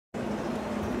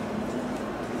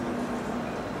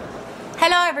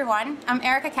Hello everyone, I'm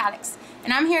Erica Calix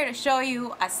and I'm here to show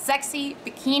you a sexy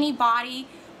bikini body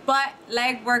butt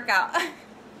leg workout.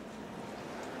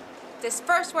 This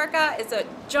first workout is a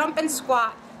jump and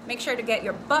squat. Make sure to get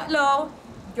your butt low,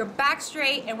 your back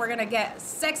straight, and we're gonna get a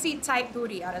sexy tight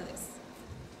booty out of this.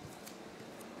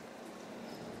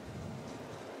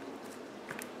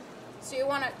 So you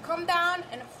wanna come down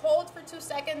and hold for 2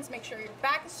 seconds. Make sure your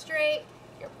back is straight,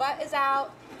 your butt is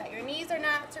out, that your knees are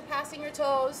not surpassing your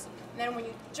toes. And then when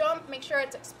you jump, make sure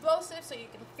it's explosive so you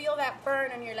can feel that burn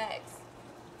on your legs.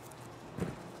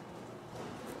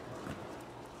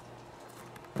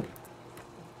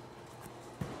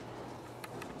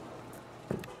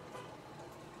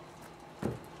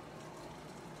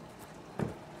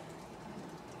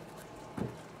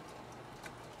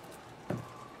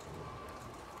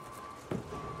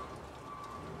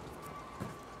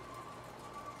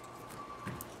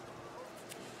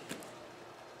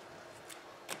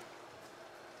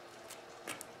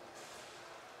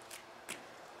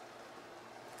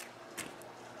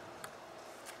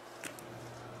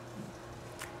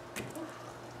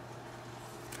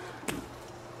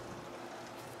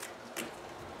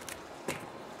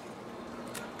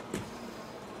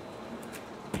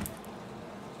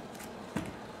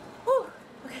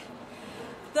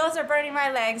 Those are burning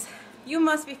my legs. You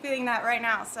must be feeling that right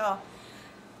now. So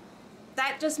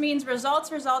that just means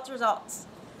results, results, results.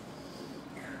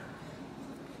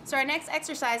 So our next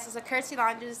exercise is a curtsy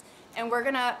lunges, and we're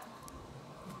gonna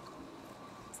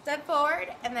step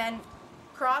forward and then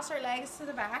cross our legs to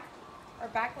the back, our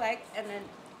back leg, and then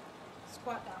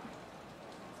squat down.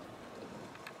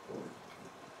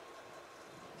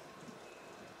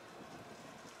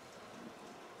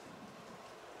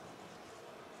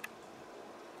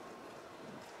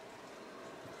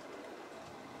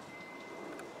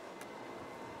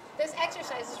 This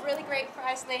exercise is really great for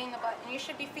isolating the butt, and you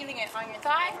should be feeling it on your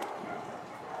thigh.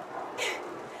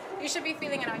 You should be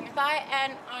feeling it on your thigh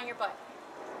and on your butt.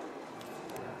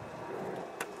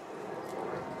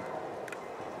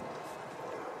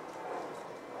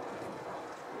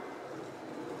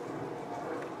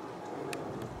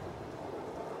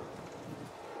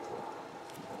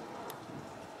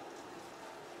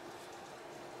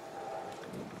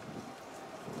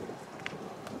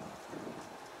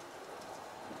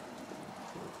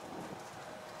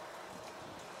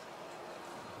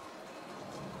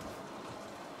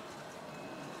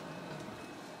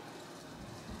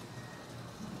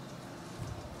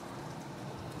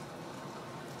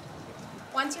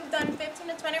 Once you've done 15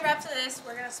 to 20 reps of this,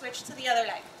 we're going to switch to the other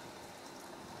leg.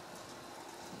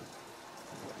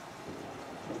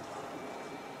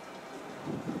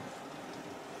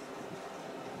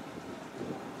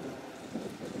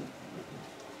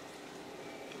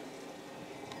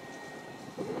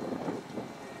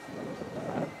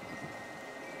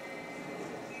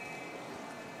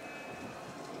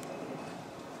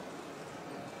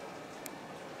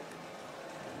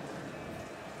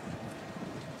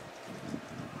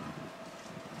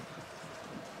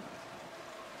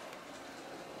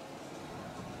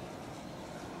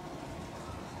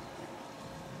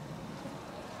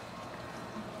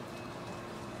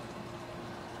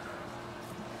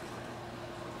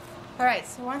 Alright,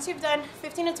 so once you've done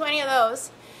 15 to 20 of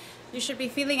those, you should be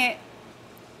feeling it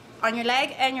on your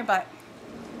leg and your butt.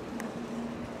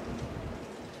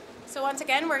 So once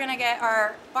again, we're going to get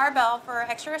our barbell for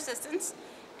extra resistance,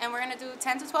 and we're going to do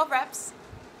 10 to 12 reps.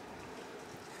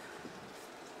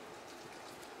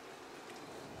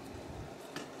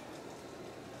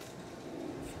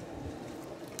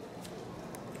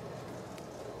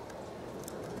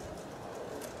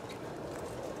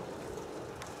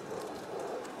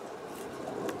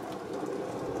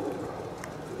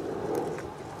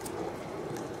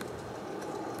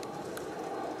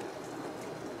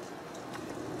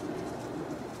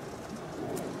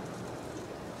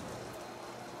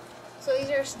 So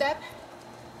these are step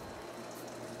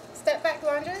back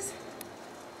lunges,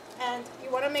 and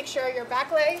you want to make sure your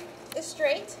back leg is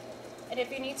straight, and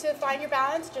if you need to find your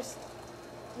balance, just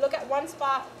look at one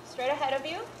spot straight ahead of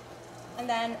you, and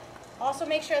then also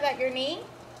make sure that your knee,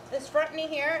 this front knee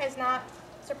here, is not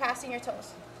surpassing your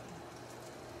toes.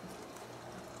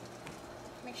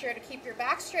 Make sure to keep your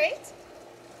back straight.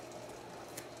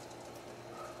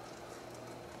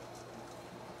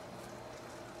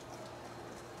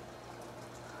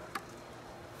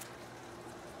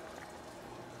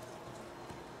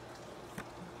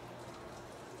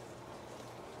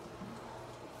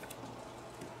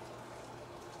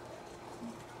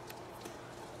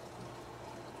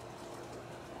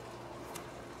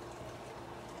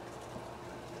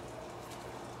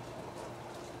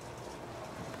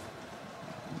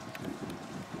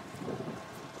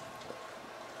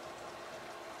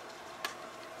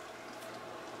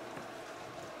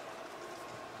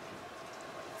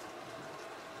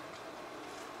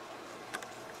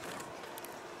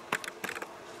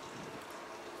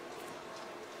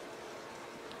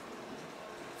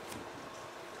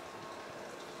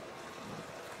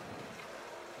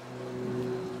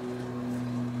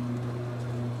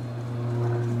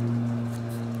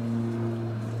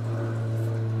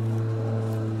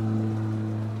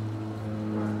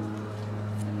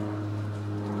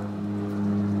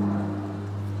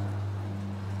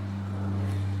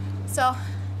 So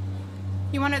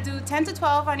you want to do 10 to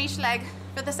 12 on each leg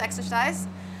for this exercise,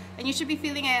 and you should be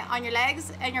feeling it on your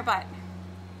legs and your butt.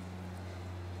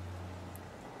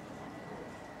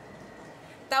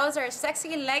 That was our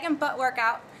sexy leg and butt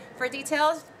workout. For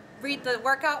details, read the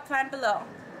workout plan below.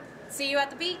 See you at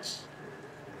the beach.